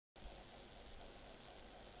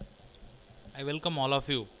I welcome all of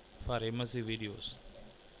you for immersive videos.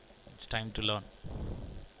 It's time to learn.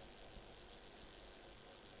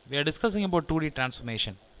 We are discussing about 2D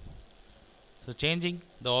transformation. So changing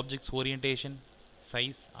the object's orientation,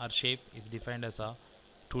 size or shape is defined as a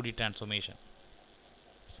 2D transformation.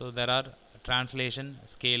 So there are translation,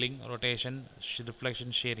 scaling, rotation,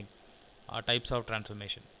 reflection, sharing are types of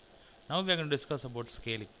transformation. Now we are going to discuss about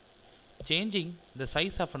scaling. Changing the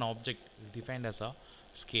size of an object is defined as a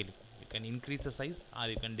scaling. You can increase the size or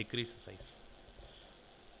you can decrease the size.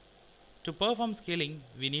 To perform scaling,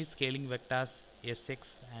 we need scaling vectors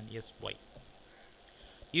Sx and Sy.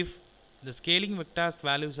 If the scaling vectors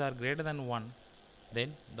values are greater than 1,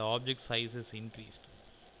 then the object size is increased.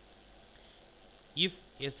 If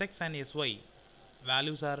Sx and Sy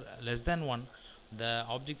values are less than 1, the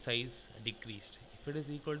object size decreased. If it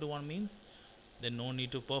is equal to 1 means then no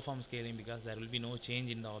need to perform scaling because there will be no change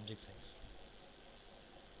in the object size.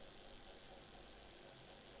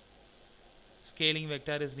 Scaling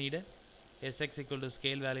vector is needed. Sx equal to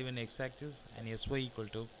scale value in x-axis and Sy equal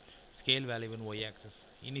to scale value in y-axis.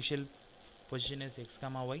 Initial position is x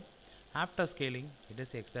comma y. After scaling, it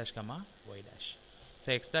is x dash comma y dash.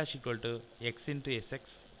 So x dash equal to x into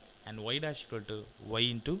Sx and y dash equal to y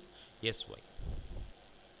into Sy.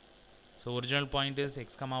 So original point is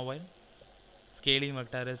x comma y. Scaling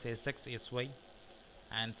vector is Sx Sy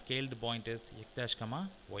and scaled point is x dash comma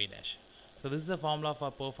y dash. So this is the formula for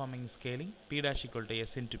performing scaling. P dash equal to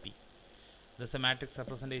S into P. This is a matrix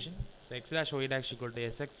representation. So x dash y dash equal to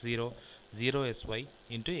Sx 0 0 Sy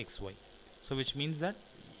into xy. So which means that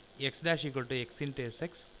x dash equal to x into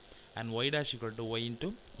Sx and y dash equal to y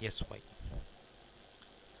into Sy.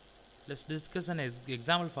 Let's discuss an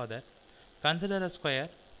example for that. Consider a square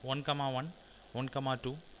 1 comma 1 1 comma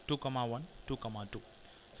 2 2 comma 1 2 comma 2.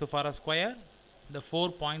 So for a square, the 4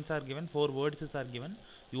 points are given, 4 vertices are given.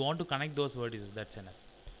 You want to connect those vertices, that's enough.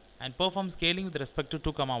 And perform scaling with respect to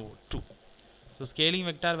 2 comma 2. So scaling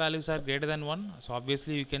vector values are greater than 1. So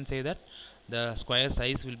obviously you can say that the square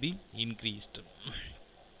size will be increased.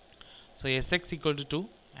 So Sx equal to 2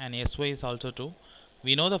 and Sy is also 2.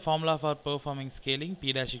 We know the formula for performing scaling.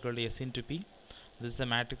 P dash equal to S into P. This is a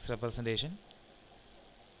matrix representation.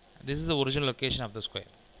 This is the original location of the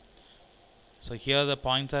square. So here the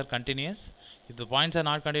points are continuous. If the points are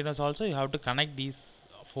not continuous also, you have to connect these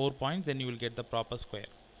 4 points, then you will get the proper square.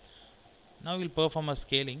 Now we will perform a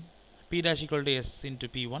scaling. P dash equal to S into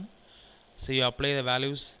P1. So you apply the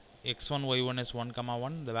values x1 y1 is 1 comma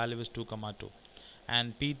 1, the value is 2 comma 2,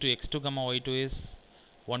 and P to x2 comma y2 is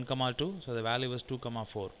 1 comma 2, so the value is 2 comma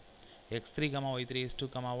 4. x3 comma y3 is 2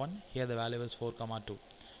 comma 1, here the value is 4 comma 2,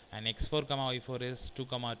 and x4 comma y4 is 2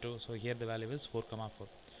 comma 2, so here the value is 4 comma 4.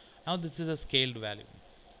 Now this is a scaled value.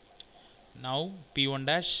 Now P1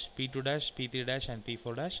 dash, P2 dash, P3 dash and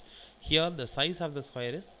P4 dash, here the size of the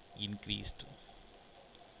square is increased.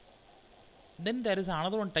 Then there is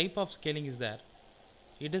another one type of scaling is there.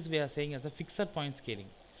 It is we are saying as a fixed point scaling.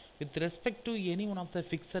 With respect to any one of the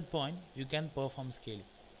fixed point, you can perform scaling.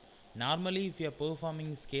 Normally if you are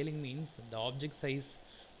performing scaling means the object size,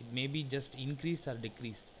 it may be just increased or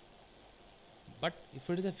decreased. But if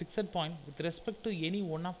it is a fixed point, with respect to any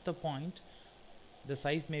one of the point, the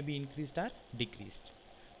size may be increased or decreased.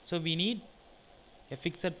 So we need a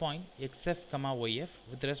fixed point xf comma yf.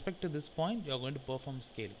 With respect to this point, you are going to perform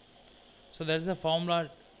scaling. So there is a formula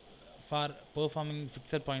for performing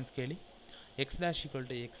fixed point scaling. X dash equal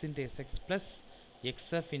to x into Sx plus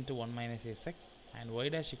xf into 1 minus Sx and y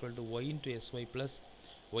dash equal to y into Sy plus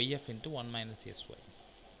yf into 1 minus Sy.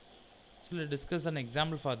 So let's discuss an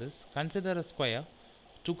example for this. Consider a square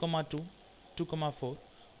 2 comma 2 2 comma 4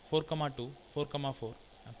 4 comma 2 4 comma 4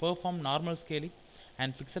 and perform normal scaling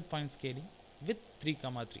and fixed point scaling with 3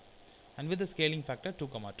 comma 3 and with the scaling factor 2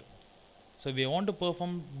 comma 2. So we want to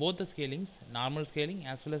perform both the scalings, normal scaling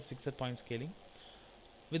as well as fixed point scaling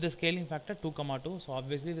with the scaling factor 2 comma 2. So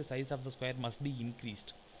obviously the size of the square must be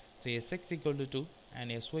increased. So Sx equal to 2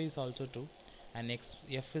 and Sy is also 2 and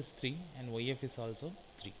xf is 3 and yf is also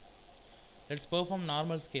 3. Let's perform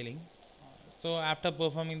normal scaling. So after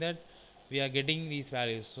performing that, we are getting these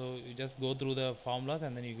values. So you just go through the formulas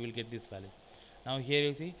and then you will get this value. Now here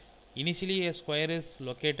you see initially a square is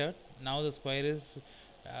located. Now the square is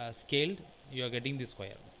scaled. You are getting this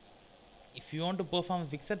square. If you want to perform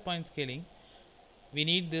fixed point scaling, we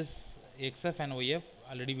need this xf and yf.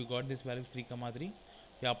 Already we got this values 3 comma 3.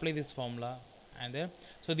 We apply this formula and there.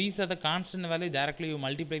 So these are the constant value. Directly you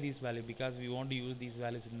multiply these values because we want to use these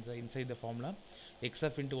values inside the formula.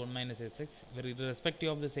 Xf into 1 minus Sx,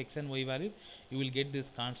 irrespective of this x and y value, you will get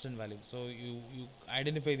this constant value. So you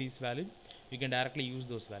identify these values, you can directly use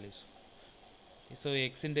those values. So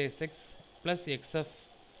x into Sx plus xf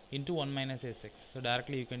into 1 minus sx. So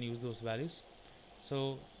directly you can use those values.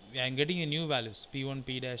 So I am getting a new values p1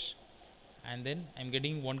 p dash, and then I am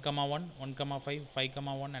getting 1 comma 1, 1 comma 5, 5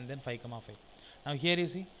 comma 1, and then 5 comma 5. Now here you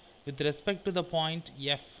see, with respect to the point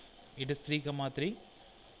f, it is 3 comma 3.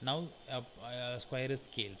 Now square is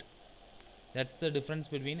scaled. That's the difference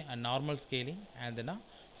between a normal scaling and then a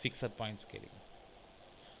fixed point scaling.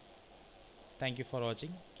 Thank you for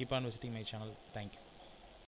watching. Keep on visiting my channel. Thank you.